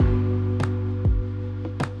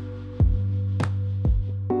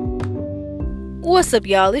What's up,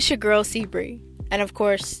 y'all? It's your girl, C-Bree. And of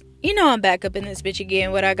course, you know I'm back up in this bitch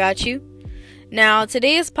again. What I got you? Now,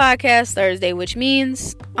 today is Podcast Thursday, which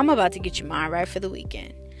means I'm about to get your mind right for the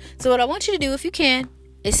weekend. So what I want you to do, if you can,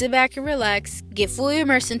 is sit back and relax, get fully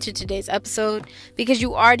immersed into today's episode, because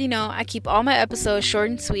you already know I keep all my episodes short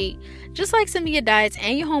and sweet, just like some of your diets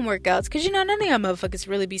and your home workouts, because you know none of y'all motherfuckers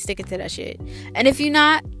really be sticking to that shit. And if you're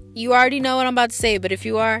not, you already know what I'm about to say, but if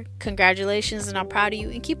you are, congratulations, and I'm proud of you,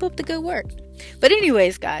 and keep up the good work. But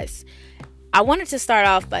anyways, guys, I wanted to start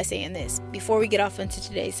off by saying this before we get off into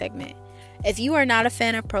today's segment. If you are not a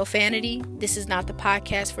fan of profanity, this is not the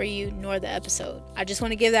podcast for you, nor the episode. I just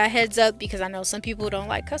want to give that heads up because I know some people don't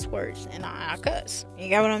like cuss words, and I cuss. You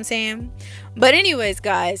got what I'm saying? But anyways,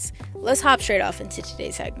 guys, let's hop straight off into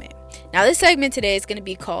today's segment. Now, this segment today is going to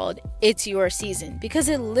be called It's Your Season, because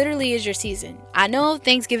it literally is your season. I know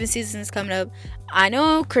Thanksgiving season is coming up. I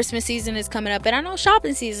know Christmas season is coming up, and I know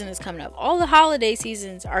shopping season is coming up. All the holiday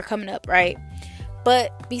seasons are coming up, right?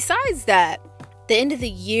 But besides that, the end of the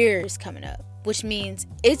year is coming up, which means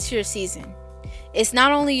it's your season. It's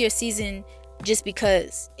not only your season just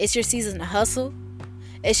because. It's your season to hustle.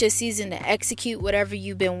 It's your season to execute whatever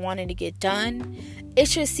you've been wanting to get done.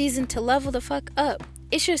 It's your season to level the fuck up.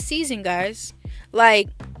 It's your season, guys. Like,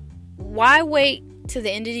 why wait to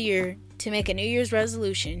the end of the year to make a New Year's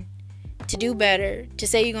resolution, to do better, to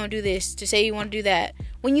say you're going to do this, to say you want to do that,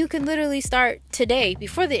 when you can literally start today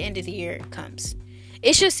before the end of the year comes?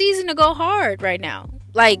 It's your season to go hard right now.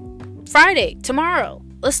 Like, Friday, tomorrow.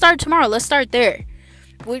 Let's start tomorrow. Let's start there.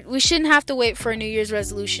 We shouldn't have to wait for a New Year's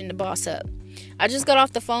resolution to boss up. I just got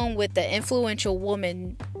off the phone with the influential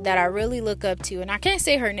woman that I really look up to, and I can't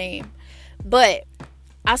say her name, but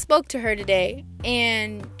I spoke to her today,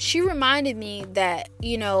 and she reminded me that,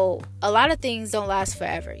 you know, a lot of things don't last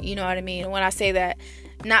forever. You know what I mean? And when I say that,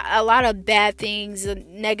 not a lot of bad things,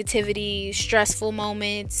 negativity, stressful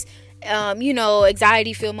moments,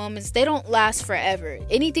 anxiety-filled moments, they don't last forever.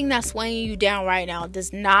 Anything that's weighing you down right now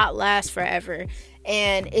does not last forever.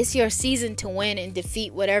 And it's your season to win and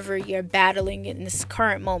defeat whatever you're battling in this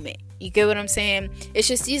current moment. You get what I'm saying? It's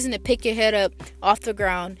your season to pick your head up off the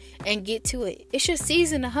ground and get to it. It's your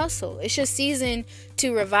season to hustle. It's your season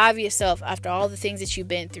to revive yourself after all the things that you've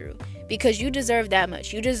been through. Because you deserve that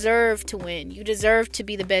much. You deserve to win. You deserve to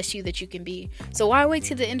be the best you that you can be. So why wait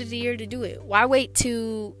till the end of the year to do it? Why wait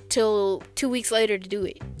till 2 weeks later to do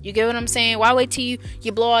it? You get what I'm saying? Why wait till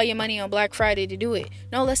you blow all your money on Black Friday to do it?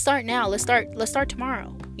 No, let's start now. Let's start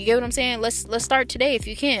tomorrow. You get what I'm saying? Let's start today if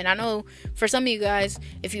you can. I know for some of you guys,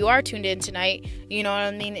 if you are tuned in tonight, you know what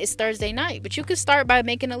I mean, it's Thursday night. But you can start by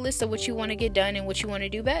making a list of what you want to get done and what you want to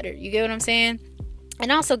do better. You get what I'm saying?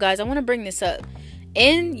 And also, guys, I want to bring this up.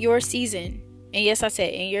 In your season, and yes, I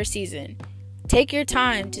said in your season, take your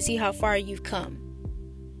time to see how far you've come.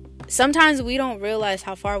 Sometimes we don't realize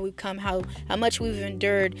how far we've come, how much we've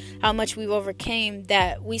endured, how much we've overcame,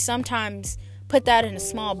 that we sometimes put that in a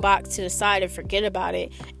small box to the side and forget about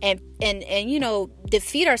it, and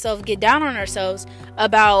defeat ourselves, get down on ourselves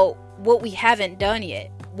about what we haven't done yet.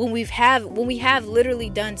 When we have literally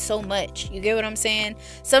done so much. You get what I'm saying?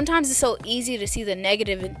 Sometimes it's so easy to see the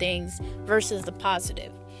negative in things versus the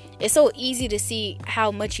positive. It's so easy to see how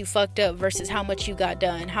much you fucked up versus how much you got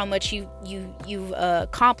done, how much you've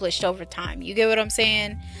accomplished over time. You get what I'm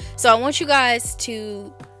saying? So I want you guys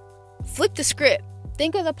to flip the script.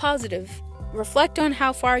 Think of the positive. Reflect on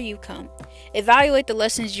how far you've come. Evaluate the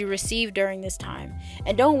lessons you received during this time.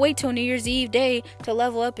 And don't wait till New Year's Eve day to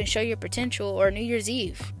level up and show your potential, or New Year's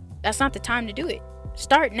Eve. That's not the time to do it.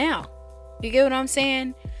 Start now. You get what I'm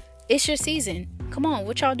saying? It's your season. Come on,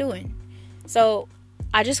 what y'all doing? So,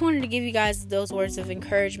 I just wanted to give you guys those words of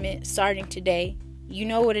encouragement starting today. You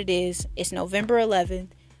know what it is. It's November 11th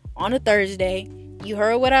on a Thursday. You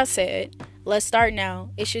heard what I said. Let's start now.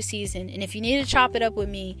 It's your season. And if you need to chop it up with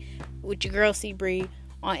me, with your girl C-Bree,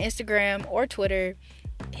 on Instagram or Twitter,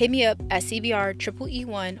 hit me up at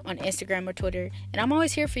CBR1 on Instagram or Twitter. And I'm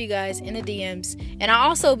always here for you guys in the DMs. And I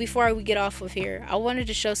also, before we get off of here, I wanted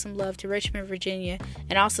to show some love to Richmond, Virginia,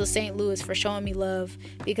 and also St. Louis for showing me love,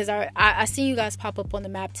 because I seen you guys pop up on the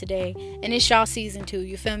map today, and it's y'all season too.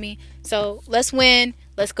 You feel me? So let's win.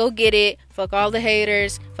 Let's go get it. Fuck all the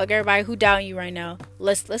haters. Fuck everybody who doubting you right now.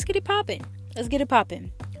 Let's get it popping. Let's get it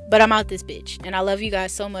popping. But I'm out this bitch, and I love you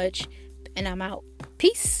guys so much, and I'm out.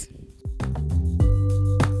 Peace.